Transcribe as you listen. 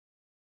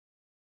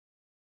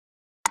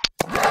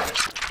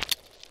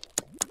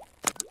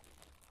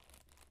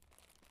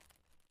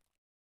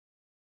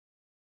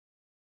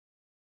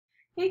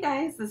Hey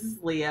guys, this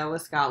is Leah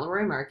with Scott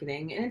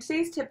Marketing, and in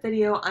today's tip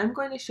video, I'm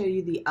going to show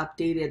you the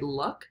updated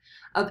look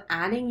of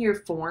adding your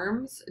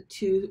forms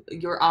to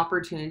your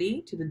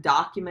opportunity, to the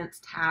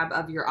Documents tab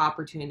of your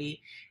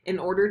opportunity, in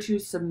order to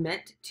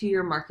submit to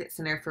your Market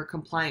Center for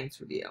compliance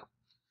review.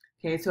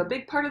 Okay, so a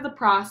big part of the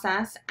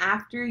process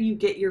after you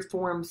get your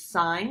forms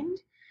signed,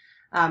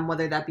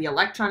 whether that be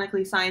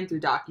electronically signed through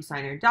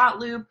DocuSign or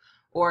Dotloop,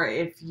 or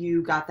if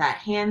you got that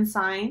hand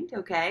signed,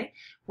 okay,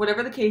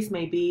 whatever the case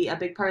may be, a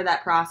big part of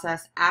that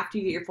process after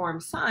you get your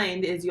form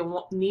signed is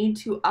you'll need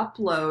to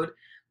upload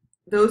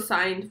those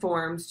signed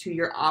forms to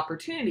your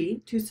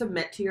opportunity to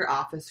submit to your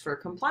office for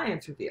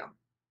compliance review.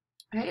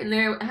 Okay, and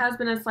there has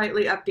been a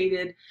slightly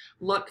updated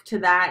look to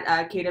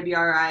that.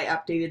 KWRI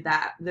updated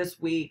that this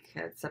week,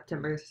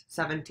 September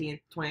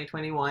 17th,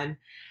 2021.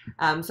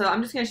 So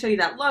I'm just going to show you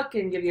that look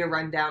and give you a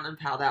rundown of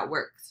how that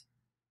works.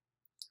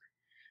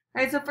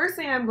 All right, so first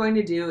thing I'm going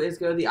to do is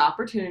go to the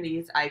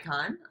Opportunities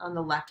icon on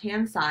the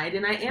left-hand side,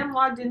 and I am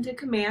logged into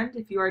Command.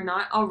 If you are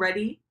not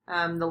already, the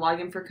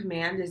login for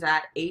Command is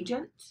at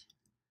agent.kw.com.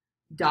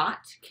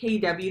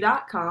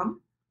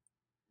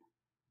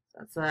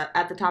 That's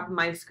at the top of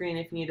my screen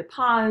if you need to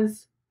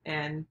pause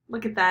and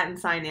look at that and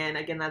sign in.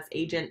 Again, that's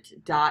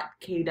agent.kw.com.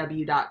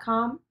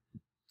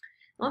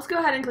 Let's go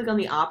ahead and click on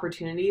the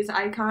Opportunities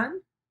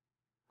icon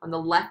on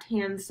the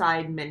left-hand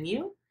side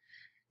menu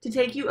to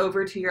take you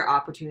over to your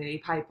opportunity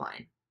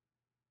pipeline.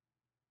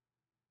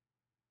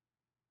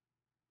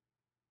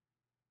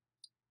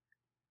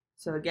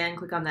 So again,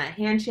 click on that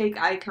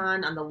handshake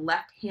icon on the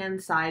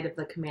left-hand side of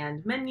the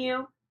command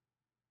menu.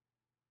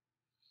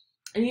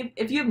 And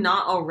if you have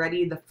not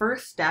already, the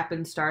first step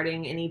in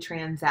starting any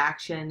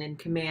transaction in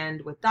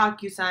Command with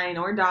DocuSign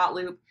or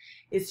Dotloop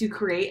is to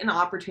create an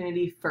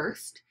opportunity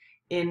first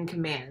in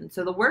Command.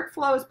 So the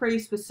workflow is pretty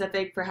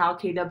specific for how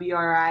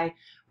KWRI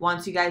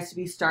wants you guys to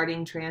be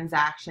starting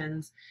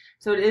transactions.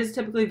 So it is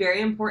typically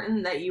very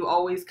important that you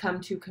always come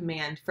to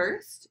Command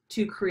first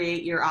to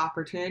create your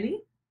opportunity.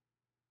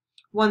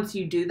 Once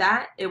you do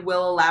that, it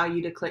will allow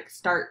you to click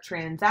Start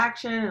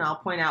Transaction, and I'll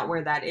point out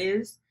where that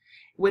is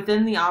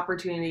within the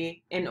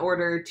opportunity in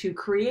order to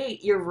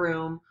create your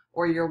room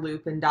or your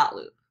loop in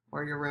Dotloop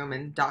or your room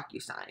in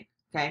DocuSign.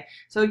 Okay,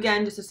 so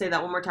again, just to say that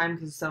one more time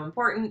because it's so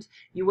important,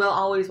 you will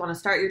always want to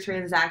start your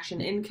transaction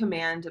in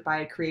Command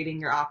by creating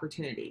your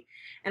opportunity.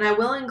 And I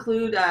will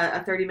include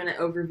a 30-minute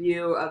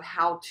overview of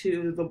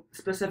the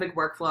specific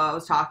workflow I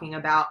was talking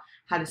about,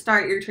 how to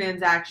start your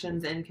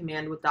transactions in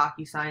Command with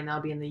DocuSign.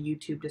 That'll be in the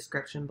YouTube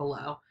description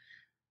below,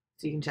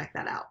 so you can check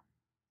that out.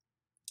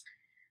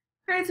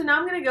 All right, so now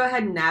I'm going to go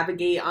ahead and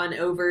navigate on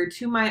over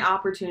to my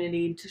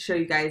opportunity to show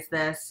you guys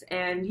this.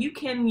 And you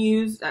can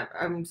you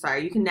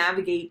can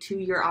navigate to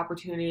your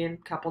opportunity in a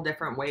couple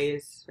different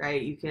ways,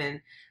 right? You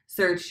can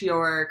search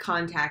your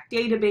contact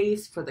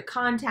database for the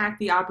contact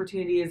the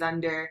opportunity is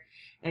under.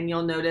 And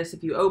you'll notice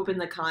if you open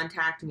the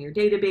contact in your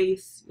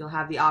database, you'll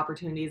have the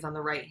opportunities on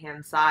the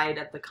right-hand side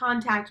of the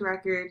contact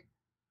record,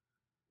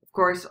 of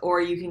course,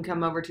 or you can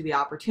come over to the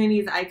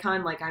opportunities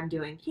icon like I'm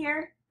doing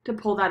here to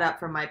pull that up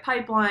from my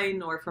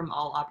pipeline or from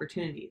all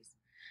opportunities.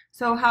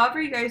 So however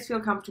you guys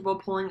feel comfortable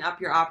pulling up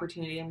your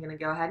opportunity, I'm going to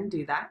go ahead and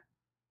do that.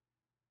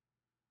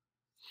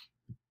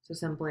 So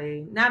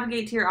simply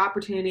navigate to your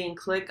opportunity and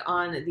click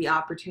on the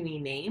opportunity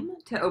name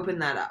to open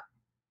that up.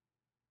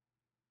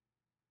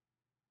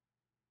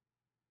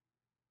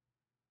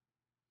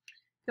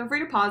 Feel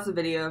free to pause the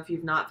video if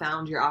you've not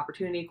found your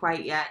opportunity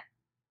quite yet.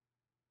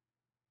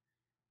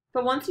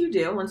 But once you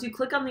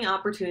click on the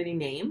opportunity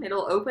name,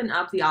 it'll open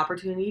up the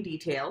opportunity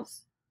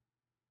details.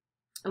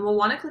 And we'll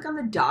want to click on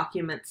the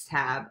Documents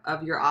tab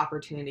of your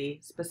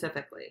opportunity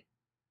specifically.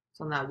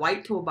 So on that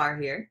white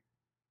toolbar here.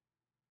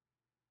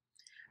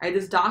 All right,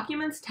 this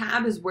Documents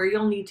tab is where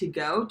you'll need to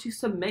go to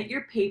submit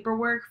your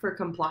paperwork for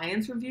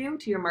compliance review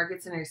to your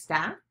Market Center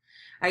staff.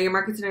 Your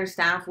Market Center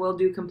staff will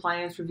do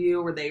compliance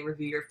review where they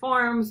review your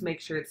forms, make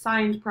sure it's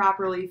signed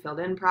properly, filled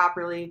in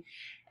properly,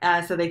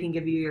 so they can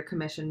give you your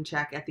commission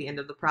check at the end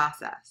of the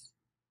process.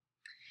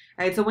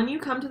 All right, so when you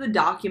come to the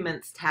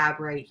Documents tab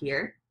right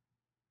here,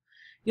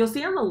 you'll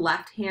see on the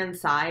left-hand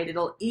side,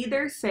 it'll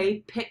either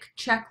say Pick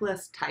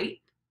Checklist Type.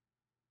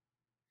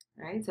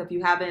 All right, so if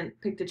you haven't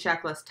picked a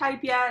checklist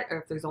type yet, or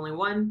if there's only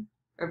one,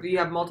 or if you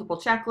have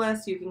multiple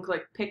checklists, you can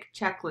click Pick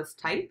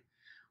Checklist Type.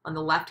 On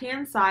the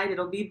left-hand side,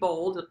 it'll be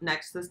bold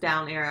next to this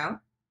down arrow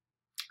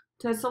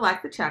to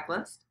select the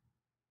checklist.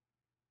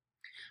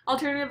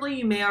 Alternatively,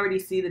 you may already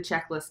see the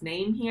checklist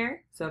name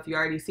here. So if you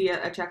already see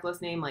a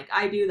checklist name like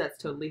I do, that's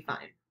totally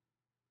fine.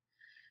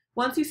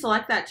 Once you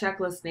select that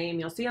checklist name,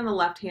 you'll see on the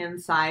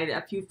left-hand side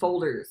a few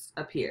folders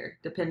appear,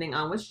 depending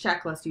on which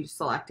checklist you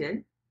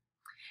selected.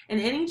 And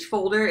in each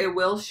folder, it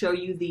will show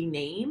you the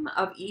name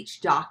of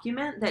each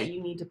document that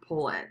you need to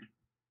pull in.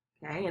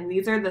 Okay, and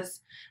these are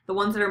the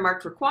ones that are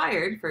marked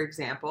required, for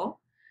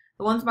example.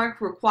 The ones marked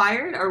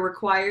required are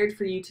required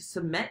for you to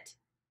submit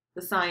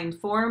the signed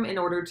form in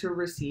order to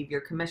receive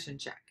your commission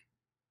check.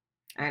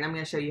 All right, I'm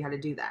going to show you how to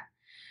do that.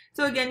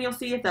 So again, you'll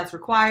see if that's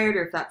required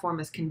or if that form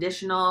is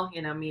conditional,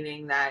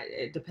 meaning that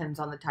it depends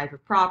on the type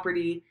of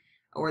property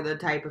or the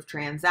type of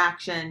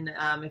transaction,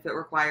 if it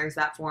requires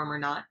that form or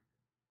not.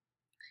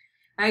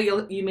 All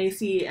right, you may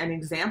see an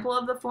example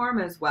of the form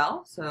as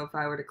well. So if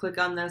I were to click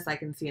on this, I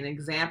can see an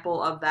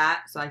example of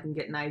that, so I can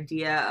get an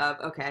idea of,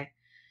 okay,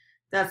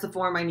 that's the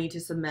form I need to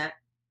submit.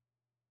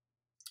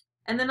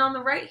 And then on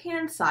the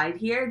right-hand side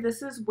here,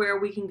 this is where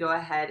we can go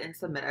ahead and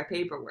submit our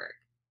paperwork.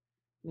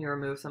 Let me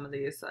remove some of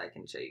these so I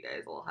can show you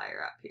guys a little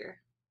higher up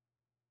here.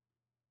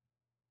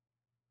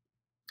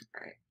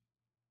 All right.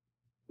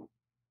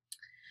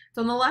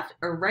 So on the left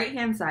or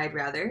right-hand side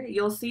rather,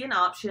 you'll see an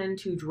option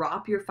to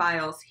drop your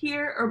files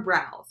here or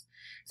browse.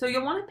 So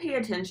you'll want to pay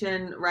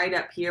attention right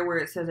up here where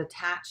it says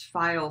attach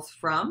files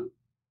from.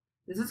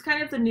 This is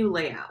kind of the new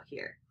layout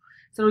here.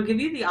 So it'll give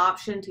you the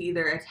option to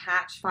either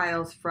attach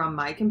files from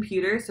my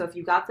computer. So if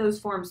you got those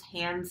forms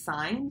hand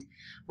signed,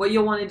 what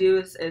you'll want to do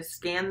is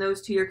scan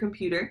those to your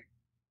computer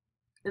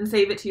and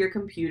save it to your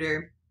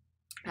computer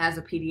as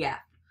a PDF.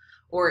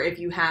 Or if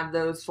you have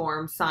those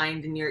forms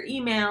signed in your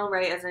email,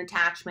 right, as an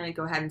attachment,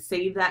 go ahead and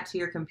save that to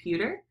your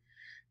computer.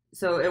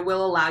 So it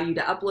will allow you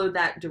to upload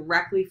that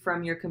directly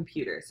from your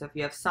computer. So if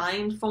you have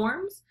signed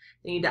forms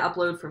that you need to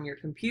upload from your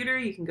computer,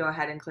 you can go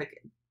ahead and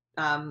click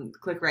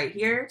right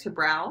here to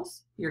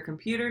browse your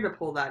computer to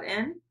pull that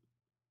in.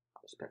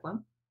 I'll just pick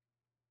one.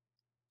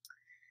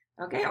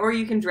 Okay, or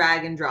you can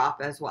drag and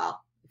drop as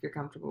well if you're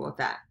comfortable with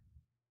that.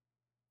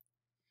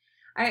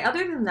 All right,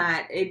 other than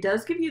that, it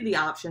does give you the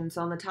options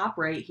on the top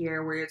right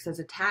here where it says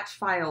attach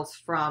files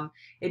from.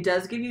 It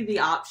does give you the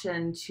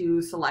option to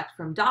select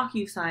from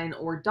DocuSign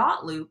or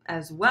 .loop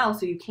as well,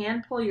 so you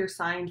can pull your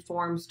signed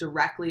forms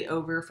directly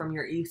over from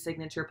your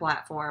e-signature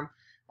platform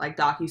like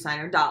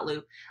DocuSign or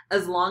 .loop,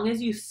 as long as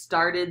you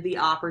started the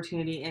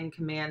opportunity in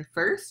Command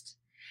first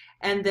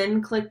and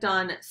then clicked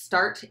on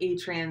Start a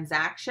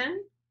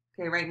Transaction.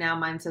 Okay, right now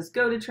mine says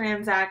Go to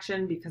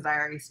Transaction because I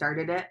already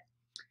started it.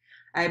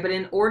 All right, but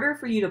in order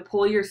for you to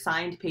pull your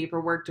signed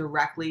paperwork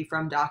directly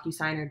from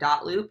DocuSign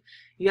or .loop,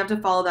 you have to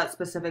follow that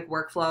specific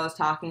workflow I was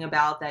talking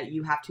about, that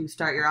you have to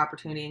start your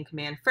opportunity in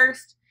Command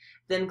first,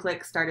 then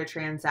click Start a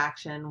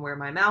Transaction where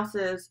my mouse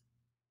is,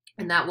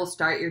 and that will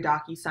start your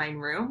DocuSign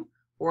room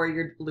or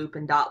your loop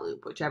and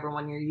 .loop, whichever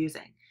one you're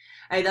using.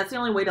 All right, that's the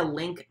only way to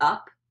link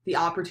up the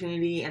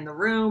opportunity in the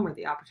room or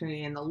the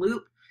opportunity in the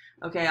loop.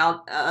 Okay,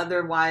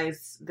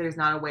 otherwise there's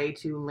not a way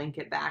to link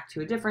it back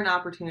to a different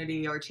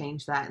opportunity or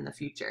change that in the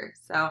future.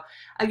 So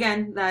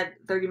again, that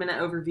 30-minute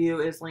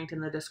overview is linked in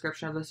the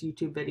description of this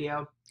YouTube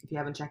video. If you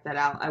haven't checked that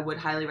out, I would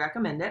highly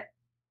recommend it.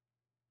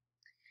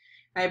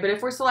 All right, but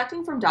if we're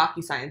selecting from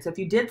DocuSign, so if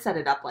you did set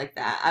it up like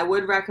that, I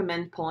would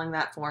recommend pulling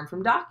that form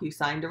from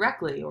DocuSign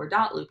directly or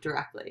 .loop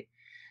directly.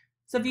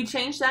 So if you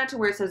change that to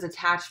where it says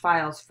attach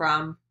files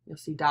from, you'll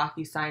see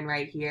DocuSign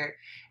right here,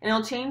 and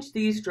it'll change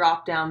these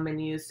drop-down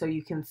menus so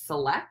you can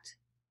select,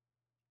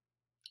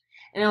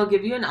 and it'll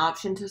give you an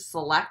option to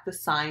select the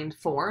signed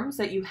forms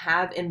that you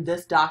have in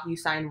this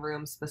DocuSign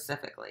room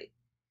specifically.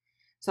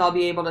 So I'll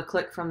be able to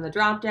click from the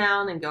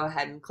drop-down and go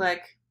ahead and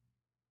click,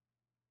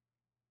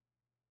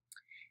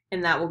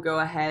 and that will go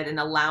ahead and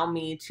allow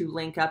me to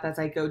link up as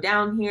I go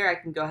down here. I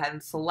can go ahead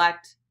and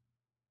select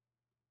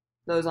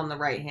those on the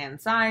right-hand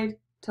side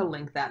to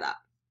link that up.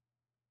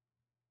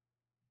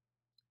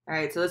 All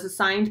right, so this is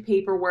signed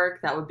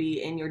paperwork that would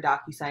be in your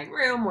DocuSign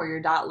room or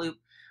your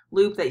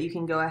 .loop that you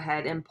can go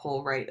ahead and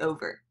pull right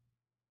over.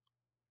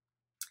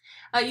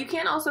 You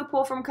can also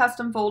pull from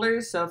custom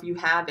folders, so if you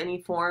have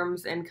any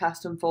forms in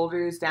custom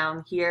folders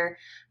down here,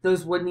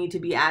 those would need to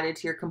be added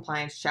to your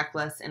compliance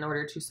checklist in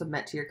order to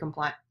submit to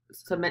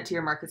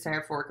your Market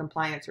Center for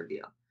compliance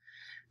review.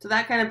 So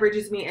that kind of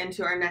bridges me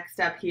into our next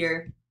step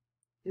here,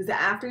 is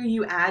that after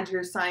you add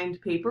your signed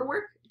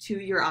paperwork to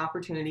your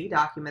Opportunity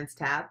Documents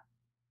tab,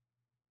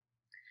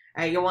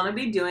 you'll want to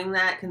be doing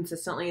that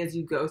consistently as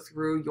you go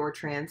through your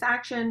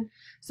transaction.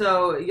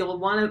 So you'll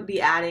want to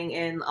be adding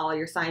in all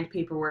your signed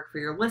paperwork for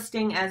your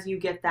listing as you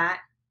get that,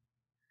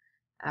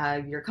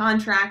 your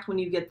contract when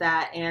you get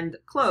that, and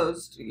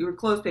your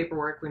closed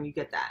paperwork when you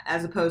get that,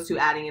 as opposed to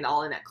adding it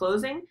all in at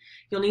closing.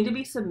 You'll need to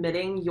be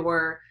submitting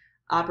your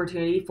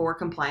Opportunity for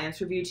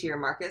compliance review to your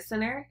Market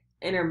Center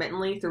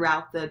intermittently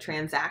throughout the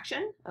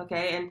transaction,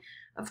 okay? And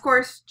of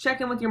course,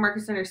 check in with your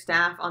Market Center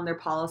staff on their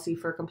policy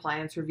for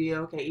compliance review,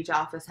 okay? Each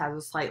office has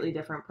a slightly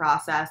different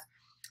process,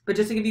 but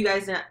just to give you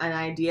guys an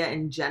idea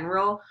in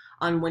general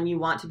on when you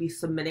want to be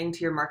submitting to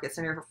your Market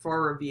Center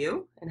for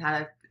review and how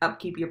to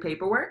upkeep your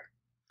paperwork.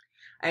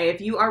 If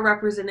you are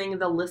representing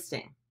the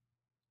listing,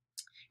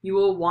 you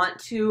will want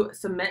to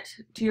submit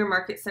to your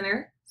Market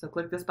Center, so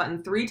click this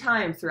button 3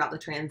 times throughout the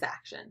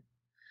transaction.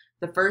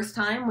 The first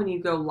time when you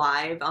go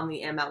live on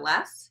the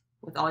MLS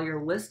with all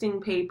your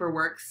listing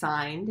paperwork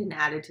signed and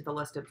added to the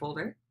listed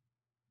folder.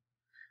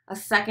 A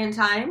second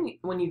time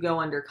when you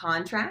go under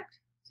contract,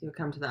 so you'll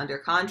come to the under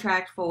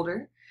contract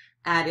folder,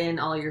 add in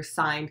all your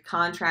signed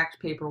contract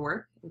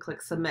paperwork and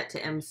click submit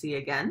to MC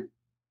again.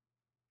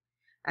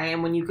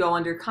 And when you go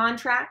under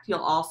contract, you'll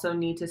also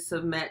need to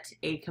submit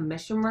a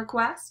commission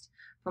request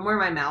from where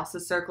my mouse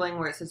is circling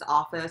where it says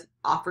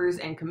offers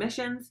and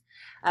commissions.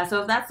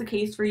 So if that's the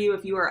case for you,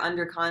 if you are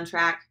under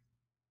contract,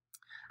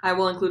 I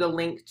will include a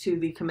link to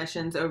the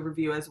commissions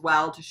overview as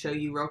well to show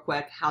you real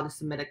quick how to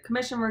submit a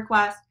commission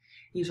request.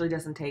 It usually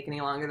doesn't take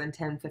any longer than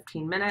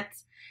 10-15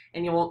 minutes,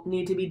 and you won't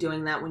need to be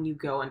doing that when you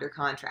go under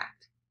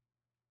contract.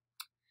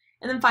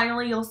 And then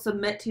finally, you'll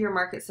submit to your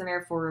Market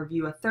Center for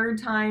review a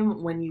third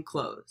time when you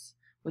close,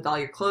 with all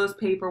your close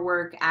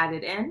paperwork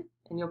added in,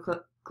 and you'll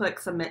click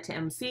Submit to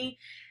MC.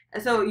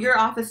 So your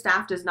office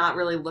staff does not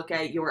really look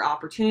at your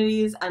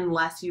opportunities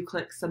unless you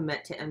click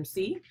Submit to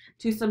MC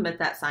to submit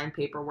that signed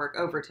paperwork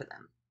over to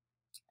them.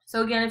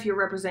 So again, if you're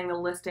representing a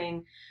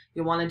listing,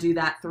 you'll want to do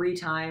that 3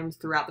 times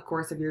throughout the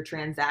course of your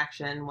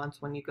transaction,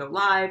 once when you go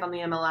live on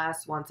the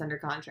MLS, once under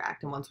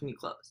contract, and once when you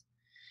close.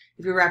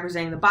 If you're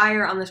representing the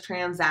buyer on this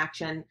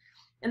transaction,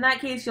 in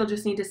that case, you'll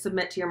just need to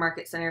submit to your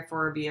Market Center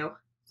for review,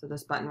 so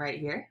this button right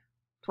here,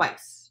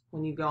 twice.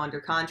 When you go under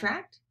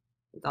contract,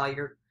 with all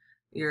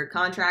your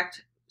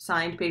contract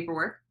signed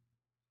paperwork.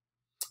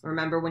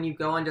 Remember, when you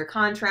go under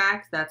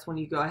contract, that's when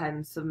you go ahead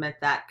and submit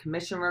that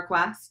commission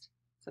request.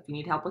 So if you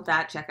need help with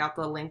that, check out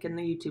the link in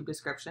the YouTube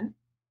description.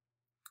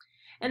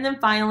 And then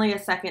finally, a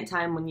second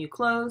time when you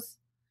close,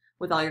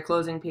 with all your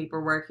closing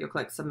paperwork, you'll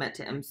click Submit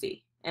to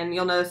MC. And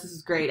you'll notice this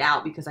is grayed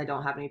out because I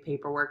don't have any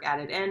paperwork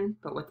added in,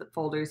 but with the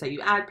folders that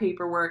you add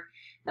paperwork,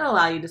 it'll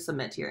allow you to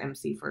submit to your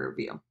MC for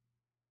review.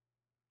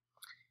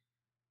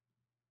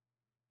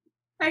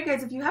 All right,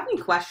 guys, if you have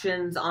any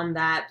questions on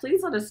that,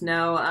 please let us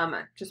know.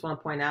 I just want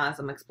to point out as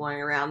I'm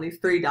exploring around these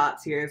 3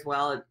 dots here as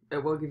well,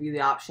 it will give you the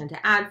option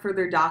to add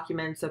further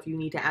documents. So if you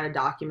need to add a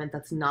document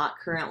that's not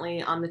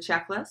currently on the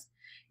checklist,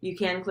 you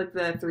can click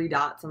the 3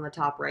 dots on the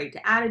top right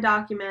to add a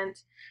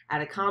document,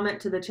 add a comment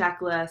to the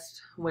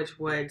checklist, which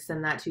would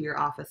send that to your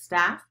office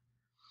staff.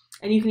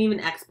 And you can even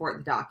export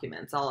the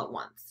documents all at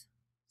once.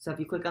 So if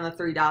you click on the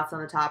 3 dots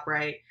on the top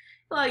right,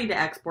 it'll allow you to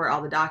export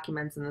all the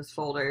documents in this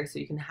folder so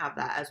you can have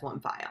that as one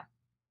file.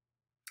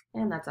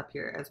 And that's up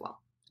here as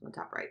well on the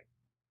top right.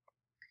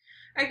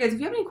 All right, guys, if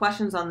you have any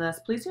questions on this,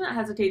 please do not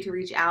hesitate to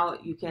reach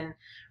out. You can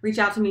reach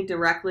out to me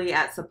directly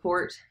at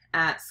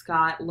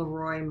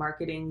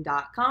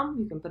support@scottleroymarketing.com.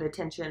 You can put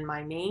attention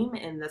my name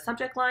in the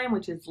subject line,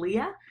 which is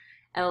Leah,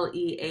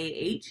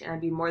 Leah, and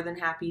I'd be more than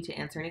happy to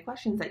answer any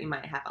questions that you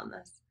might have on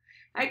this.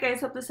 All right, guys,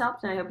 hope this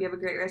helped, and I hope you have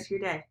a great rest of your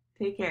day.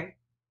 Take care.